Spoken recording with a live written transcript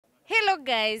Hello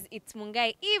guys, it's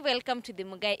Mungai Eve. Welcome to the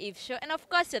Mungai Eve show. And of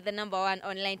course, you're the #1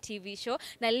 online TV show.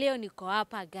 Na leo niko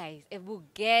hapa guys. Ebu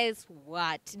guess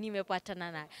what?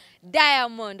 Nimepatana na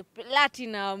Diamond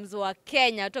PLATINUMZ wa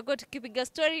Kenya. Tutakuwa tukipiga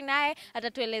story naye,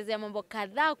 atatuelezea mambo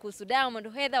kadhaa kuhusu Diamond,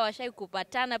 whether washai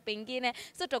kupatana pengine.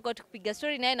 So tutakuwa tukipiga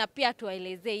story naye na pia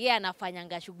tuwaelezee yeye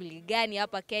anafanyanga shughuli gani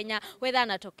hapa Kenya, whether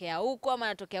anatokea huko ama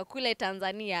anatokea kule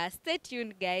Tanzania. Stay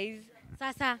tuned guys.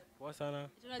 Sasa poa sana.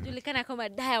 Tunajulikana kama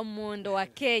Diamond wa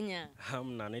Kenya.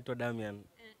 Hamna, naitwa Damian.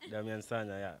 Damian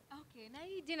Sanya, yeah. Okay, na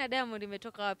hii jina Diamond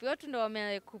imetoka wapi? Watu ndio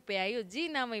wamekupea hiyo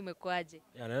jina ama imekuaje?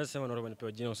 Yeah, naweza sema ndio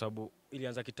wamenipa jina kwa sababu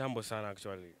ilianza kitambo sana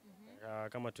actually.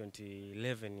 Kama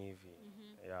 2011 hivi.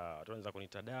 Yeah, watu wanaanza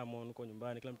kuniita Diamond huko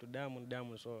nyumbani, kila mtu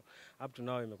Diamond, so up to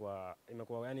now imekuwa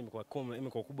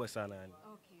kubwa sana yani.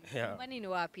 Okay. Yeah. Nyumbani ni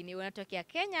wapi? Ni unatokea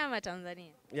Kenya ama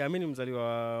Tanzania? Yeah, mimi ni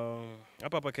mzaliwa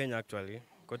hapa Kenya actually.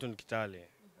 Kwetu ni Kitale.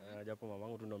 Japo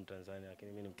mamangu tu ndo Mtanzania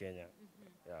lakini mimi ni Mkenya.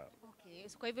 Yeah. Okay.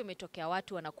 So kwa hivyo imetokea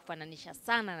watu wanakufananisha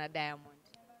sana na Diamond.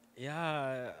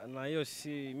 Yeah, na hiyo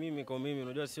si mimi kwa mimi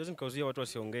unajua siwezi nikauzia watu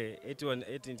wasiongee eti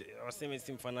waseme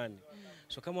simfanani.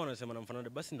 So kama wanasema namfanana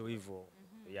basi ndio hivyo.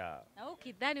 Yeah. Na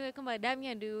ukidhani wewe kama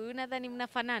Damian ndio unadhani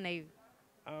mnafanana hivi?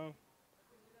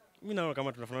 Mimi naona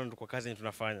kama tunafanana kwa kazi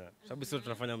tunafanya. Sababu sisi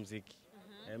tunafanya muziki.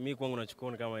 Mimi kwangu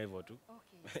nachukua kama hivyo tu.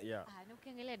 Okay. Yeah. Na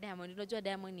ukiangalia Diamond, unajua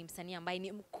Diamond ni msanii ambaye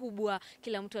ni mkubwa,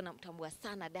 kila mtu anamtambua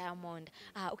sana Diamond.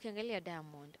 Ukiangalia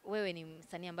Diamond, wewe ni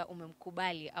msanii ambaye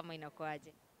umemkubali ama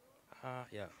inakuaje?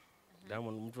 Yeah.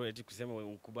 Diamond mtu eti kusema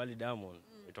umkubali Diamond,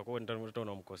 itakuwa ndio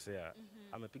unamkosea.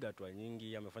 Amepiga hatua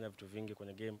nyingi, amefanya vitu vingi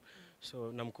kwenye game.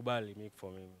 So namkubali mimi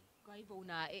for mimi. Kwa hivyo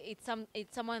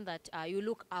it's someone that you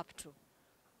look up to.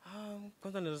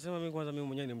 Kwanza naweza sema mimi mimi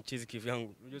mwenyewe ni mchizi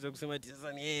kivyangu. Unajua kusema eti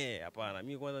sasa ni yeye, hapana.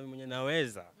 Mimi kwanza mimi mwenyewe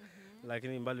naweza.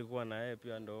 Lakini mbali kuwa na yeye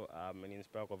pia ndo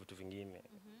ameniinspire kwa vitu vingine.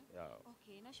 Yeah.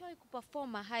 Okay, na show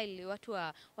kuperform highly watu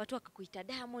wakakuita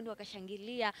Diamond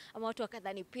wakashangilia ama watu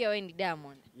wakadhani pia wewe ni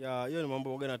Diamond. Yeah, hiyo ni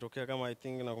mambo gani yanatokea kama I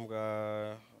think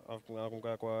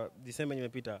nakumbuka kwa December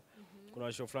imepita.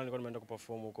 Kuna show fulani nilikuwa nimeenda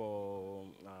kuperform huko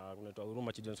kunaitwa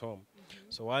HURUMA Children's Home.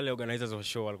 So wale organizers wa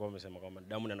show walikuwa wamesema kwamba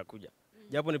Diamond anakuja.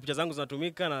 Japo ni picha zangu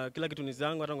zinatumika na kila kitu ni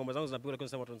zangu, hata ngoma zangu zinapigwa, lakini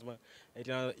sema tunasema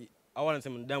eti awali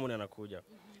anasema Diamond anakuja.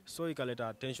 So ikaleta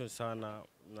attention sana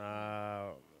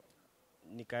na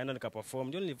nikaenda nikaperform.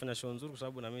 Ndio nilifanya show nzuri kwa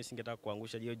sababu na mimi singetaka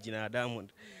kuangusha hiyo jina ya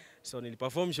Diamond. So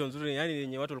niliperform show nzuri yani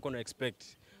yenye watu walikuwa na expect.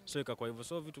 So ikakuwa hivyo.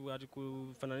 So vitu hadi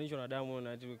kufananishwa na Diamond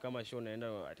hadi kama show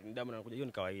naenda ati Diamond anakuja, hiyo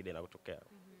ni kawaida na kutokea.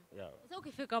 Yeah. Sasa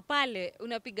ukifika pale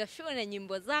unapiga show na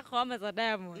nyimbo zako ama za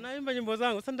Diamond? Naimba nyimbo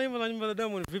zangu. Sasa naimba nyimbo za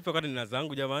Diamond vipi wakati nina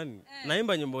zangu jamani?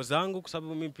 Naimba nyimbo zangu kwa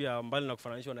sababu mimi pia mbali na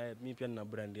kufananishwa na mimi pia nina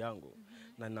brand yangu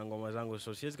na nina ngoma zangu,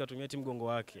 so siwezi kutumia timu gongo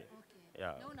wake. Okay.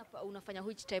 Yeah. Na unafanya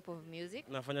which type of music?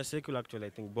 Nafanya secular actually,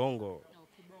 I think bongo.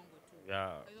 Okay, bongo tu.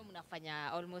 Yeah. Kwa hivyo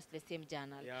mnafanya almost the same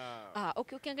genre. Yeah.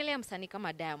 Okay, ukiangalia msanii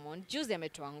kama Diamond, juzi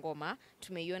ametoa ngoma,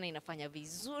 tumeiona inafanya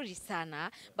vizuri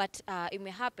sana, but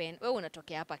imehappen wewe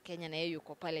unatokea hapa Kenya na yeye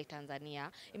yuko pale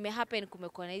Tanzania. Imehappen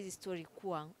kumekuwa na hizi story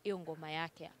kuwa hiyo ngoma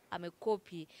yake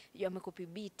amekopi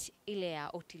beat ile ya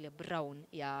Otile Brown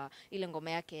ya ile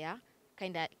ngoma yake ya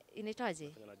kinda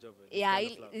inaitwaje?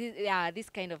 Yeah,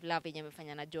 this kind of love yenye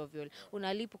amefanya na Jovial.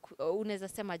 Unaweza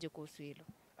sema aje kuhusu hilo?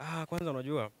 Kwanza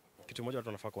unajua kitu moja watu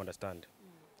wanafaa kuunderstand.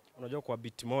 Unajua kwa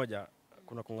beat moja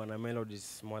kuna kungana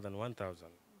melodies more than 1000.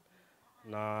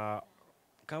 Na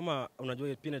kama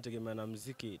unajua pia inategemea na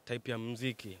muziki, type ya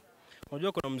muziki.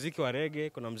 Unajua kuna muziki wa reggae,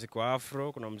 kuna muziki wa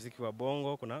afro, kuna muziki wa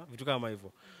bongo, kuna vitu kama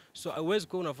hivyo. So haiwezi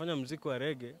kuwa unafanya muziki wa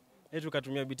reggae eti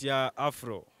ukatumia beat ya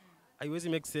afro. Haiwezi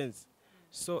make sense.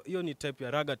 So hiyo ni type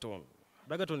ya reggaeton.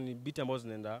 Reggaeton ni beat ambazo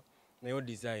zinaenda na hiyo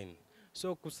design.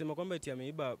 So kusema kwamba eti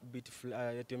ameiba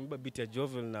beat ya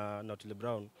Jovial na Otile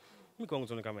Brown, mimi kwangu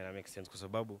sioni kama ina make sense kwa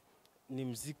sababu ni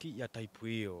muziki ya type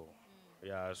hiyo.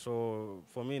 Yeah, so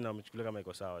for me namchukulia kama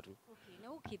iko sawa tu. Okay,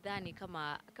 na ukidhani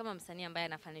kama msanii ambaye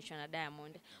anafananishwa na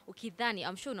Diamond, ukidhani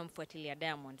I'm sure unamfuatilia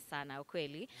Diamond sana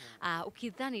kweli.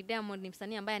 Ukidhani Diamond ni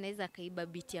msanii ambaye anaweza kaiba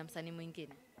beat ya msanii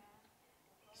mwingine?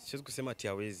 Siwezi kusema ati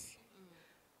hawezi.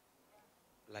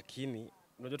 Lakini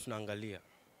unajua tunaangalia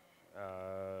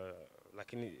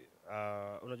lakini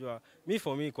unajua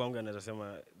for me kwangu anaweza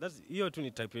sema hiyo tu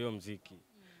ni type hiyo muziki.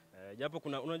 Japo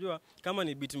kuna unajua kama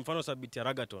ni beat mfano sa beat ya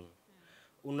reggaeton,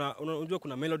 unajua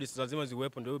kuna melodies lazima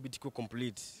ziwepo ndio beat iko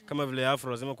complete. Kama vile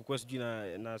afro lazima kukuwe sijui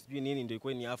na sijui nini ndio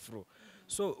ikuwe ni afro.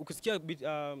 So ukisikia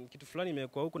kitu fulani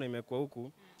imekuwa huku na imekuwa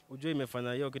huku, ujue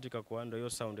imefanya hiyo kitu ikakuwa ndio hiyo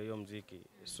sound hiyo muziki.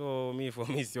 So for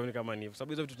me sioni kama ni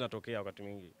sababu hizo vitu tunatokea wakati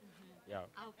mwingi. Yeah.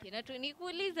 Okay, na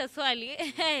nikuuliza swali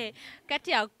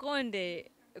kati ya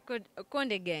Konde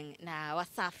Konde Gang na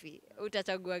Wasafi,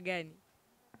 utachagua gani?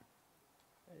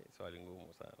 Swali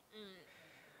ngumu sana.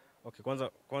 Okay,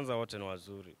 kwanza wote ni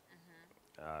wazuri.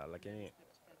 Lakini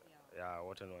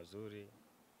wote ni wazuri.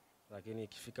 Lakini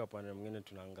ikifika upande mwingine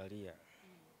tunaangalia.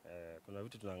 Kuna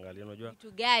vitu tunaangalia, unajua.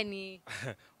 Vitu gani?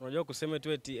 Unajua kusema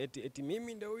tu eti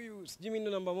mimi ndio huyu, sijui mimi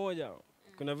ndio namba 1.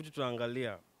 Kuna vitu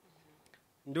tunaangalia.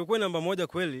 Ndio kwa namba 1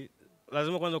 kweli,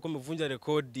 lazima kwanza uwe umevunja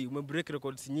rekodi, umebreak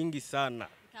records nyingi sana.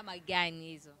 Kama gani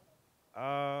hizo?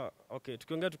 Okay,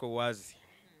 tukiongea tuko wazi.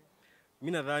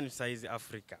 Mimi nadhani saizi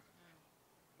Afrika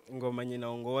ngoma yenye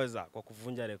inaongoza kwa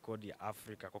kuvunja rekodi ya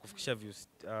Afrika kwa kufikisha views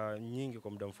nyingi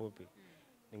kwa muda mfupi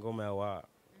ni ngoma ya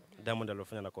Diamond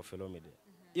aliyofanya na Koffi Olomide.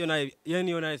 Hiyo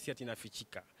nayo si ati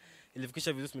inafichika.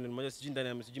 Ilifikisha views milioni 1 sijui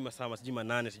ndani ya sijui masaa sijui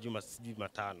 8 sijui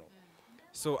 5.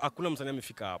 So hakuna msanii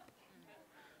amefika hapo.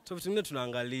 So vitu vingine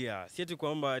tunaangalia, si ati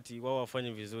kwamba ati wao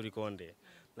wafanye vizuri Konde,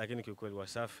 lakini kiukweli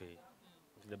Wasafi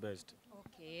the best.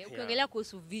 Okay, ukiongelea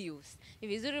kuhusu views. Ni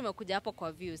vizuri umekuja hapo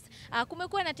kwa views.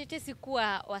 Kumekuwa na tetesi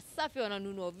kuwa Wasafi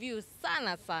wananunua views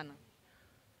sana.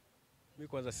 Mimi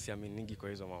kwanza siamini kwa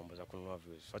hizo mambo za kununua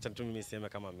views. Acha tu mimi niseme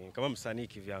kama msanii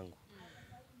kivyangu.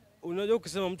 Unajua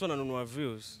ukisema mtu ananunua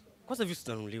views, kwanza views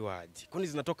zinanunuliwa aje? Kwani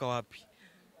zinatoka wapi?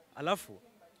 Alafu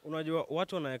unajua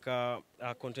watu wanaweka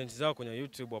content zao kwenye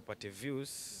YouTube wapate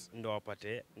views, ndo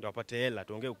wapate hela,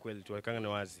 tuongee ukweli, tuwekane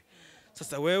wazi.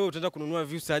 Sasa wewe utaenda kununua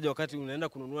views aje wakati unaenda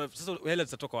kununua, sasa hela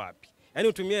zitatoka wapi? Yaani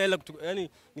utumie hela, yaani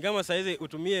ni kama saizi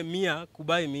utumie 100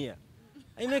 kubai 100.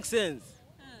 It makes sense.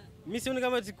 Mimi sioni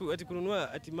kama ati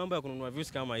kununua ati mambo ya kununua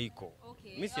views kama iko.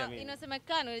 Okay. Mimi siamini.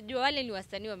 Inasemekana unajua wale ni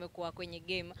wasanii wamekuwa kwenye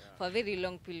game for a very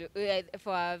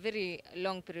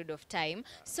long period of time.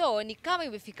 So ni kama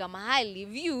imefika mahali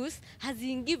views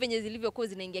haziingii venye zilivyokuwa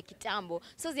zinaingia kitambo.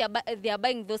 So they are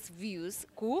buying those views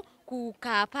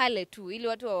kukaa pale tu ili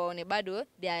watu waone bado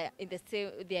they are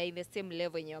in the same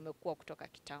level yenye wamekuwa kutoka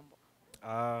kitambo.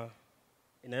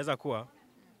 Inaweza kuwa,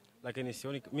 lakini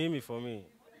sioni mimi for me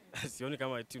sioni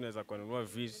kama eti unaweza kununua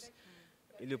views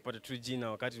ili upate tu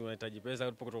jina wakati unahitaji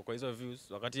pesa kutoka kwa hizo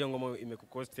views, wakati hiyo ngoma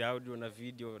imekucost audio na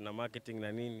video na marketing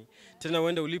na nini, tena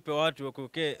uende ulipe watu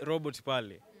wakuwekee robot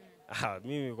pale.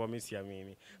 Mimi kwa mimi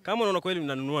siamini. Kama unaona kweli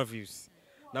mnanunua views,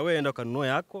 na wewe enda kanunua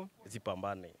yako,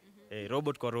 zipambane.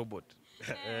 Robot kwa robot.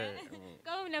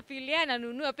 Kama mnapiliana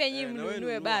nunua pia nyinyi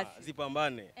mnunue basi.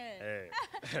 Zipambane.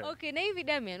 Okay, na hivi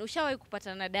Damian, ushawahi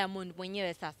kupatana na Diamond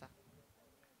mwenyewe sasa?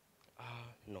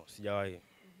 No, sijawahi.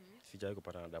 Sijawahi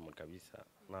kupatana na Diamond kabisa.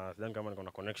 Na sidhani kama niko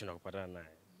na connection ya kupatana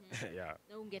naye. Yeah.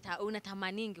 Na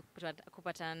unatamaningi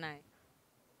kupatana naye?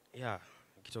 Yeah,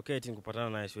 kitokea eti nikupatana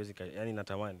naye siwezi, yani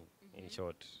natamani in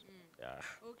short. Yeah.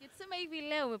 Okay, tuseme hivi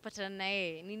leo umepatana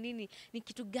naye, ni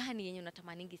kitu gani yenye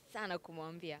unatamaningi sana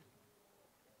kumwambia?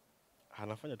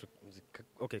 Anafanya tu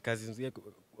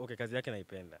kazi yake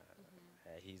naipenda.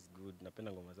 He's good.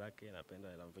 Napenda ngoma zake,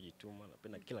 napenda anavyojituma,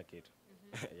 napenda kila kitu.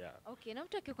 Yeah. Okay, na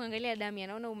mtu akikuangalia Damian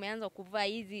anaona umeanza kuvaa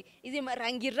hizi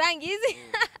marangi hizi.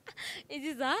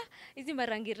 Hizi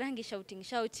marangi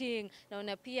shouting.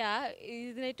 Naona pia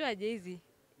zinaitwaje hizi?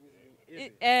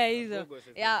 Hizo.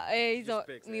 Hizo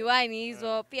miwani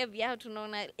hizo, pia viatu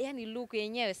tunaona, yani look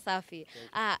yenyewe safi.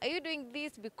 Are you doing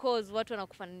this because watu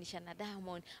wanakufananisha na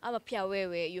Diamond ama pia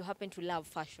wewe you happen to love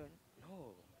fashion?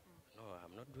 No,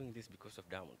 I'm not doing this because of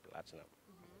Diamond Platinum.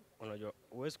 Unajua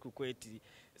uwezi kukweti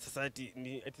sasa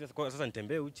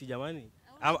nitembee uchi jamani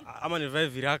ama nivae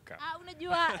viraka.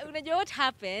 Unajua what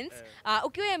happens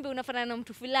ukiwembe unafanana na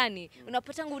mtu fulani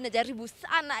unapatanga unajaribu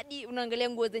sana hadi unaangalia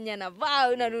nguo zenye anavaa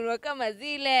unanunua kama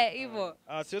zile hivyo.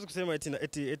 Siwezi kusema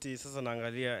eti sasa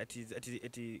naangalia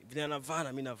eti vile anavaa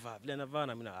na mimi navaa, vile anavaa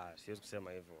na mimi siwezi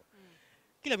kusema hivyo.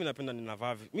 Kila mimi napenda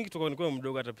ninavaa. Mimi kutoka nilikuwa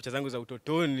mdogo hata picha zangu za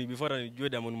utotoni before nijue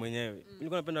Diamond mwenyewe.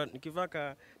 Nilikuwa napenda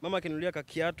nikivaa mama akinunulia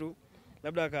kiatu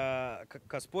labda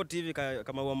ka sport hivi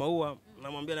kama maua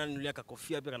namwambia ninunulia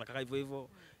kofia pia kanakaa hivyo.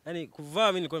 Yaani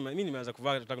kuvaa mimi nimeanza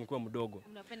kuvaa tangu nilikuwa mdogo.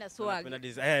 Unapenda swag. Napenda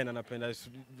design na napenda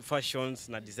fashions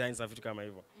na designs na vitu kama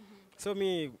hivyo. So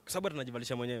mimi sababu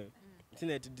tunajivalisha mwenyewe.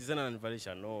 Sina design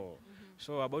ananivalisha no.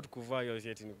 So about kuvaa hiyo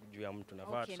eti ni juu ya mtu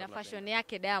navaa. Okay, na fashion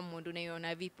yake Diamond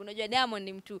unaiona vipi? Unajua Diamond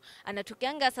ni mtu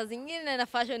anatukianga saa zingine na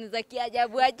fashion za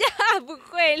kiajabu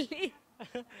kweli.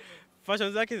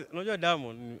 Fashion zake unajua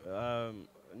Diamond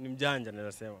ni mjanja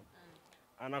naweza sema.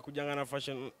 Anakujanga na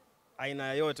fashion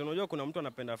aina yote. Unajua kuna mtu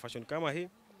anapenda fashion kama hii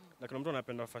na kuna mtu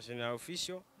anapenda fashion ya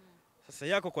official. Sasa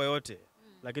yako kwa yote.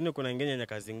 Lakini kuna ingine yenye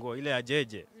kazi nguo ile ya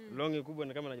jeje. Longi kubwa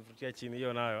ni kama anajifutia chini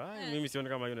hiyo nayo. Mimi sioni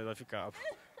kama hiyo inaweza fika hapo.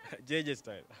 JJ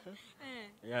style.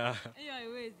 Yeah. Hiyo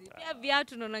haiwezi. Pia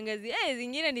viatu naona ngazi.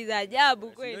 Zingine ni za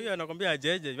ajabu kweli. Hiyo anakuambia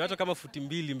JJ, viatu kama futi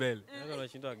 2 mbele. Sasa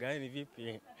unashindwa gani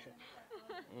vipi?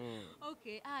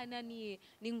 Okay, nani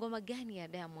ni ngoma gani ya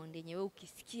Diamond yenye wewe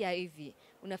ukisikia hivi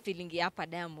una feeling hapa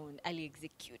Diamond ali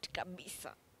execute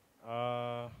kabisa?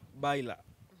 Baila.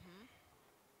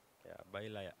 Yeah,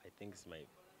 Baila I think is my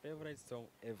favorite song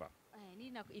ever. Nini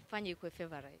inaifanya ikuwe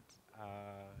favorite?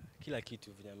 Kila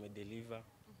kitu vile amedeliver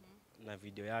na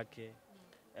video yake.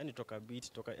 Yaani toka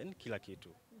beat, yani kila kitu.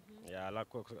 Yeah,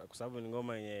 kwa sababu ni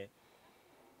ngoma yenye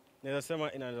naweza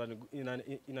sema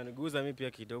inaniguza mimi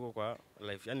pia kidogo kwa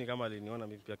life. Yaani kama aliniona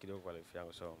mimi pia kidogo kwa life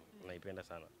yangu, so naipenda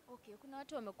sana. Okay, kuna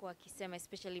watu wamekuwa wakisema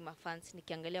especially my fans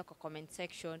nikiangalia kwa comment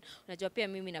section. Unajua pia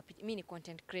mimi ni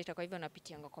content creator, kwa hivyo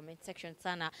napitia comment section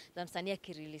sana za msanii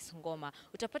akirelease ngoma.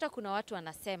 Utapata kuna watu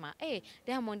wanasema,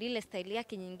 Diamond ile style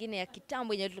yake nyingine ya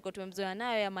kitambo yenye tulikuwa tumemzoea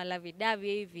nayo ya malavidavi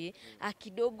hivi,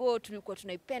 kidogo tulikuwa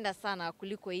tunaipenda sana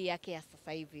kuliko hii yake ya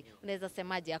sasa hivi. Unaweza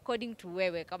semaje according to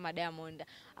wewe kama Diamond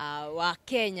wa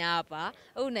Kenya hapa?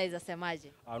 Unaweza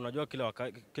semaje? Unajua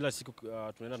kila siku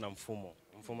tunaenda na mfumo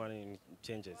ni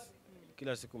changes.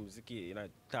 Kila siku muziki ina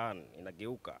turn,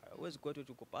 inageuka. Huwezi kuwa tu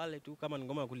tuko pale tu kama ni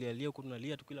ngoma ya kulialia huko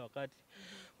tunalia tu kila wakati.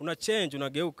 Una change,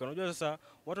 unageuka. Unajua sasa watu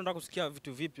wanataka kusikia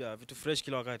vitu vipya, vitu fresh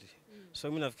kila wakati. So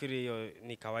mimi nafikiri hiyo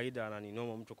ni kawaida na ni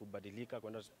normal mtu kubadilika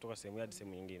kwenda kutoka sehemu hadi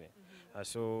sehemu nyingine.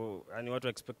 So yani watu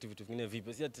expect vitu vingine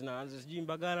vipya. Si tena sijui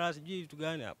Mbagara, sijui vitu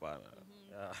gani, hapana.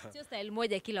 Sio style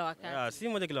moja kila wakati. Si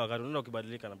moja kila wakati. Unaenda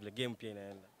ukibadilika na vile game pia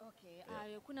inaenda.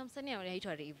 Kuna msanii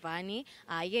anaitwa Rayvanny.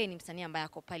 Yeye ni msanii ambaye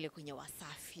ako pale kwenye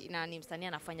Wasafi na ni msanii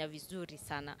anafanya vizuri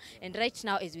sana. And right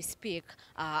now as we speak,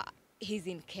 he's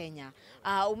in Kenya.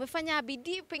 Umefanya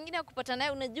bidii pengine kupata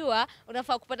naye, unajua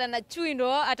unafaa kupata na Chui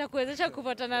ndo atakuwezesha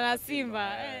kupatana na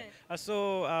Simba.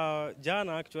 So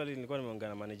jana actually nilikuwa nimeongea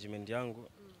na management yangu.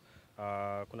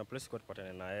 Kuna place kwa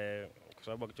tupatane naye kwa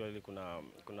sababu actually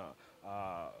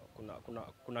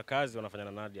kuna kazi wanafanya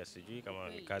na Nadia, sijui kama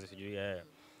ni kazi, sijui yeye.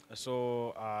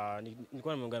 So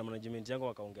nilikuwa nimeongea na management yangu,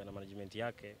 wakaongea na management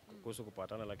yake kuhusu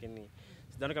kupatana, lakini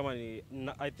sidhani kama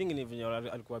I think ni vinyo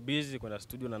alikuwa busy kwenda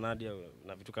studio na Nadia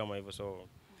na vitu kama hivyo, so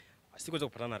sikuweza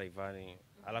kupatana na Rayvanny.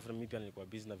 Alafu mimi pia nilikuwa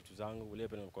busy na vitu zangu, yeye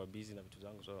pia alikuwa busy na vitu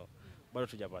zangu, so bado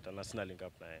tujapatana, sina link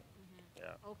up naye.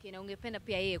 Okay, na ungependa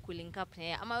pia yeye kulink up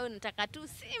naye ama wewe unataka tu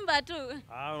Simba tu?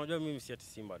 Unajua mimi si ati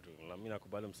Simba tu, na mimi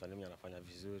nakubali msanii anafanya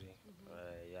vizuri.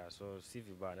 So si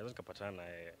vibaya, naweza nikapatana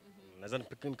naye. Naweza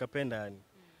nikapenda yani.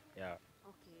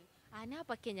 Okay. Na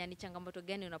hapa Kenya ni changamoto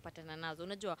gani unapatana nazo?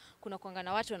 Unajua kuna kuanga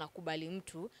na watu wanakubali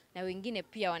mtu na wengine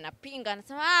pia wanapinga,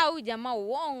 anasema huyu jamaa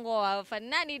uongo,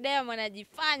 afanani Diamond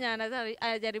anajifanya,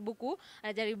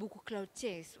 anajaribu ku cloud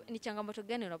chase. Ni changamoto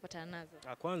gani unapatana nazo?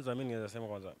 Kwanza mimi naweza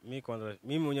sema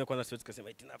mimi mwenyewe kwanza siwezi kusema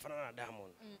eti nafanana na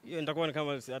Diamond. Hiyo nitakuwa ni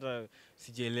kama hata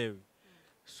sijielewi.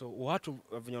 So watu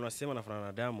wenye wanasema nafanana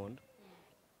na Diamond,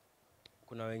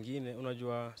 kuna wengine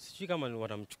unajua sijui kama ni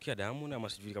wanamchukia Diamond ama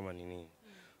sijui kama ni nini.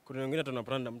 Kuna wengine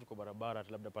tunapanda mtu kwa barabara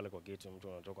labda pale kwa gate,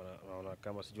 mtu anatoka naona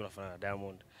kama sijui unafanana na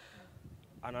Diamond.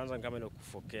 Anaanza kama ile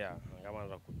kufokea, kama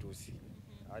anaanza kutusi.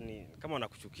 Yaani kama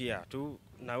anakuchukia tu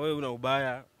na wewe una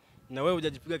ubaya na wewe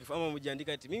hujajipiga kifua ama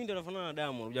hujaandika eti mimi ndio nafanana na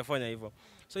Diamond, hujafanya hivyo.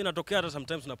 So inatokea hata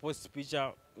sometimes na post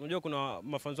picha. Unajua kuna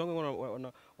mafans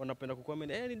wangu wanapenda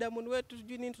kucomment, ni Diamond wetu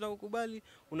sijui nini, tunakukubali.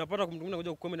 Unapata mtu mwingine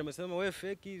anakuja kucomment amesema wewe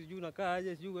fake, sijui unakaa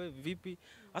aje, sijui wewe vipi.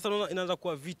 Sasa unaona inaanza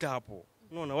kuwa vita hapo.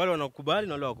 Unaona wale wanakubali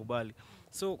na wale hawakubali.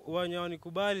 So wenye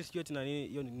wanikubali sijui eti na nini,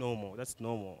 hiyo ni normal. That's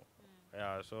normal.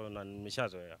 So na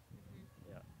nimeshazoea.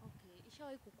 Okay,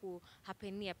 ishawahi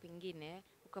kukuhapenia pengine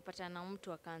ukapata na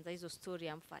mtu akaanza hizo story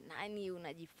ya mfanani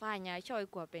unajifanya, ishawahi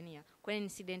kuhapenia? Kwa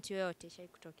incident yoyote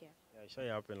ishawahi kutokea?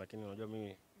 Ishawahi happen, lakini unajua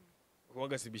mimi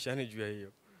huaga sibishani juu ya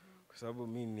hiyo. Kwa sababu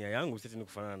mimi nia yangu sisi ni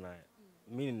kufanana naye.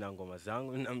 Mimi nina ngoma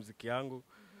zangu, nina muziki yangu.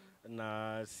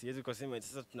 Na siwezi kusema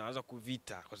sasa tunaanza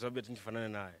kuvita kwa sababu eti nifanane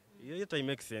naye. Hiyo hata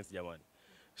make sense jamani.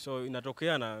 So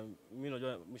inatokea na mimi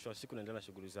unajua mwisho wa siku naendelea na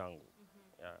shughuli zangu.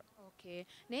 Okay.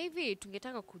 Na hivi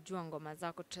tungetaka kujua ngoma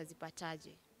zako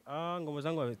tutazipataje? Ngoma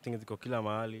zangu ziko kila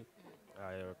mahali.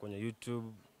 Kwenye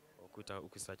YouTube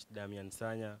ukisearch Damian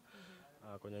Sanya,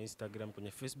 kwenye Instagram,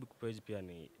 kwenye Facebook page pia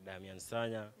ni Damian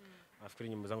Sanya. Nafikiri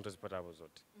nyimbo zangu utazipata hapo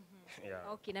zote.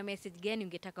 Okay, na message gani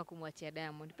ungetaka kumwachia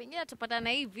Diamond? Pengine tutapata na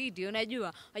hii video,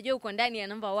 unajua uko ndani ya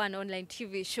number 1 online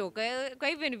TV show. Kwa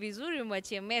hivyo ni vizuri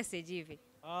umwachie message hivi.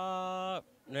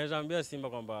 Naweza ambia Simba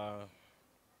kwamba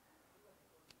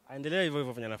aendelee hivyo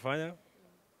hivyo anafanya.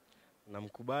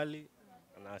 Namkubali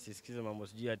na asisikize mambo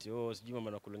sijui ati sijui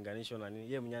mambo na kulinganishwa na nini.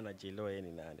 Yeye mwenyewe anajielewa yeye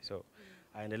ni nani. So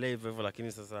aendelee hivyo hivyo,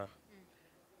 lakini sasa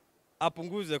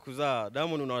apunguze kuzaa.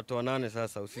 Diamond una watu 8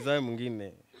 sasa, usizae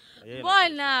mwingine.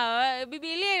 Mbona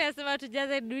Biblia inasema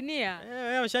tujaze dunia?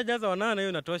 Ameshajaza 8, hiyo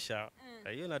inatosha.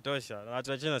 Hiyo inatosha. Na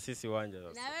tuachane sisi uwanja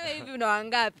sasa. Na wewe hivi una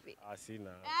wangapi?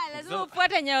 Sina. Lazima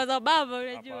ufuate nyayo za baba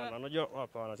unajua. Hapana, unajua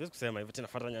hapana. Siwezi kusema hivyo tena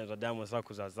fuata nyayo za Diamond sasa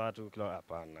kuzaa tu kila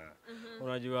hapana.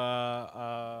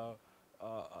 Unajua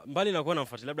mbali na kuwa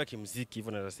namfuatilia labda kimuziki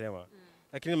hivyo naweza sema.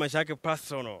 Lakini maisha yake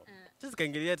personal. Sasa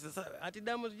kaingilia sasa ati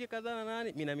Diamond sije kazana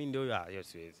nani? Mimi ndio hiyo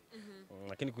siwezi.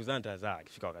 Lakini kuzaa nitazaa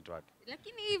akifika wakati wake.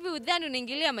 Lakini hivi udhani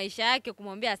unaingilia maisha yake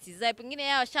kumwambia asizae, pengine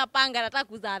yeye ashapanga anataka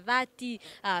kuzaa 30,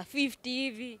 50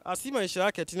 hivi. Si maisha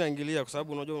yake tina ingilia kwa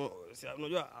sababu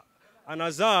unajua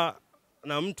anazaa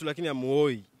na mtu lakini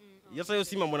amuoi. Sasa hiyo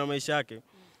si mambo na maisha yake.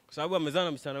 Kwa sababu amezaa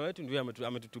na msichana wetu ndio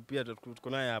ametutupia tuko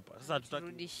naye hapa. Sasa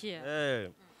hatutaki.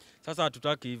 Sasa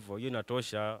hatutaki hivyo. Hiyo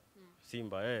inatosha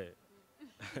Simba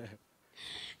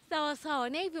Sawa.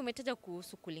 Na hivi umetaja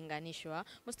kuhusu kulinganishwa.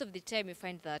 Most of the time you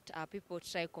find that people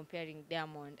try comparing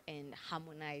Diamond and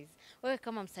Harmonize. Wewe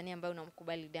kama msanii ambaye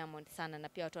unamkubali Diamond sana na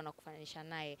pia watu wanakufananisha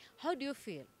naye, how do you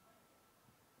feel?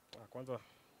 Kwanza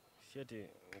sieti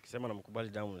nikisema namkubali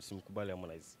Diamond simkubali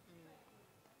Harmonize.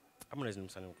 Harmonize ni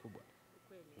msanii mkubwa.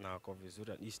 Na ako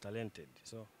vizuri, is talented.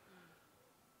 So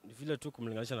ni vile tu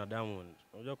kumlinganisha na Diamond.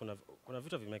 Unajua kuna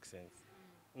vitu vi make sense.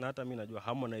 Na hata mimi najua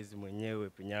Harmonize mwenyewe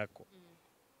pinyako.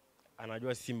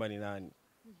 Anajua Simba ni nani.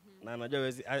 Na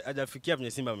anajua hajafikia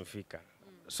penye Simba amefika.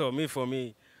 So for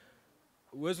me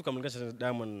uwezo kumlinganisha na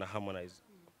Diamond na Harmonize.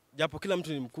 Japo kila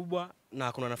mtu ni mkubwa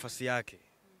na kuna nafasi yake.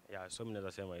 So mimi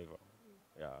naweza sema hivyo.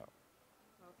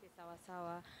 Okay,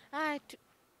 sawa.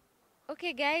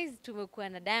 Okay guys, tumekuwa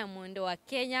na Diamond wa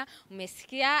Kenya.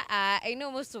 Umesikia, I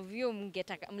know most of you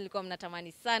mlikuwa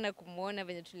mnatamani sana kumuona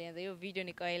venye tulianza hiyo video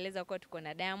nikawaeleza kwa tuko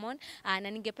na Diamond. Na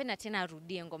ningependa tena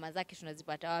arudie ngoma zake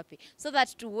tunazipata wapi. So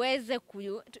that tuweze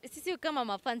sisi kama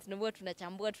mafans ndio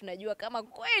tunachambua tunajua kama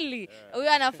kweli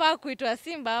huyo anafaa kuitwa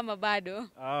Simba ama bado.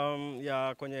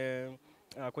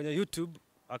 Kwenye YouTube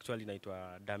actually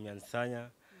naitwa Damian Sanya.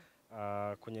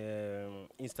 Kwenye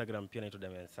Instagram pia naitwa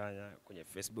Damian Sanya, kwenye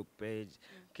Facebook page,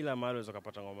 kila mahali unaweza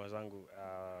kupata ngoma zangu.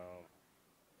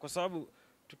 Kwa sababu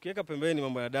tukiweka pembeni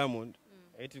mambo ya Diamond,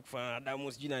 eti kufanya na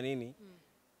Diamond jina nini?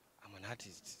 I'm an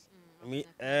artist.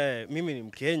 Mimi ni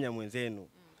Mkenya mwenzenu.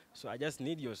 So I just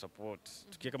need your support.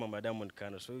 Tukiweka mambo ya Diamond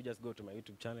kando. So you just go to my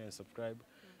YouTube channel and subscribe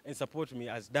and support me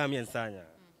as Damian Sanya.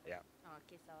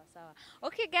 Okay, sawa.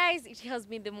 Okay guys, it has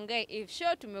been the Mungai Eve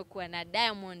Show. Tumekuwa na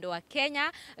Diamond wa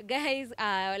Kenya. Guys,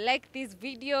 like this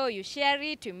video, you share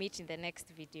it, you meet in the next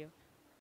video.